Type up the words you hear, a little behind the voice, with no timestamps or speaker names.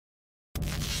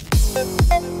You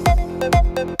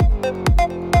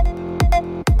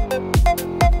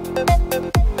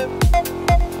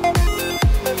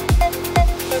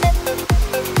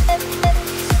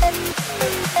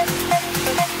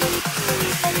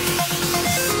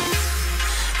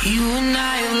and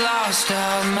I have lost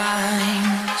our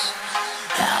minds.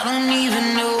 I don't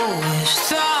even know which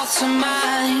thoughts are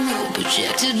mine,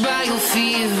 projected by your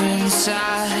fear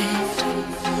inside.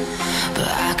 But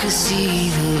I could see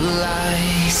the light.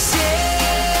 Say,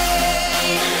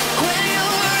 when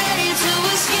you're ready to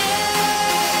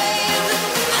escape,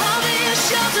 I'll be a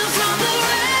shelter from the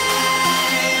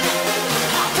rain.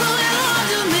 I'll pull it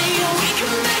under me, and we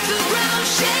can make the ground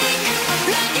shake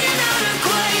like an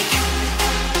earthquake.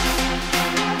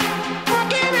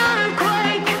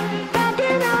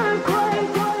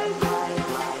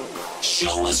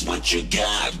 Show us what you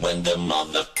got when the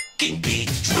motherfucking beat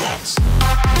drops.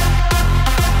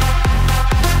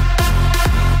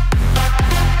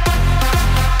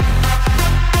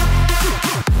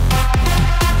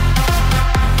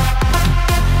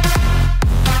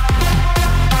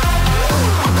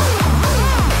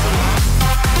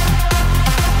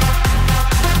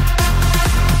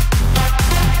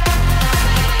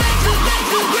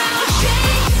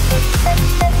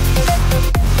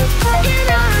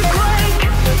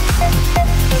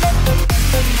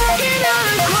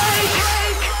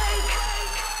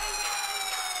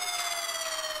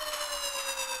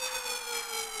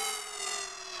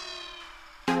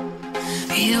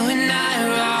 You and I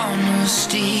are on a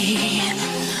steed,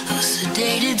 a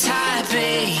sedated type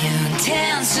A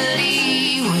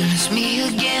intensity. When it's me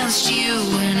against you,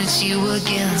 when it's you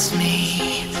against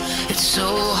me, it's so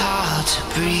hard to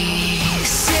breathe.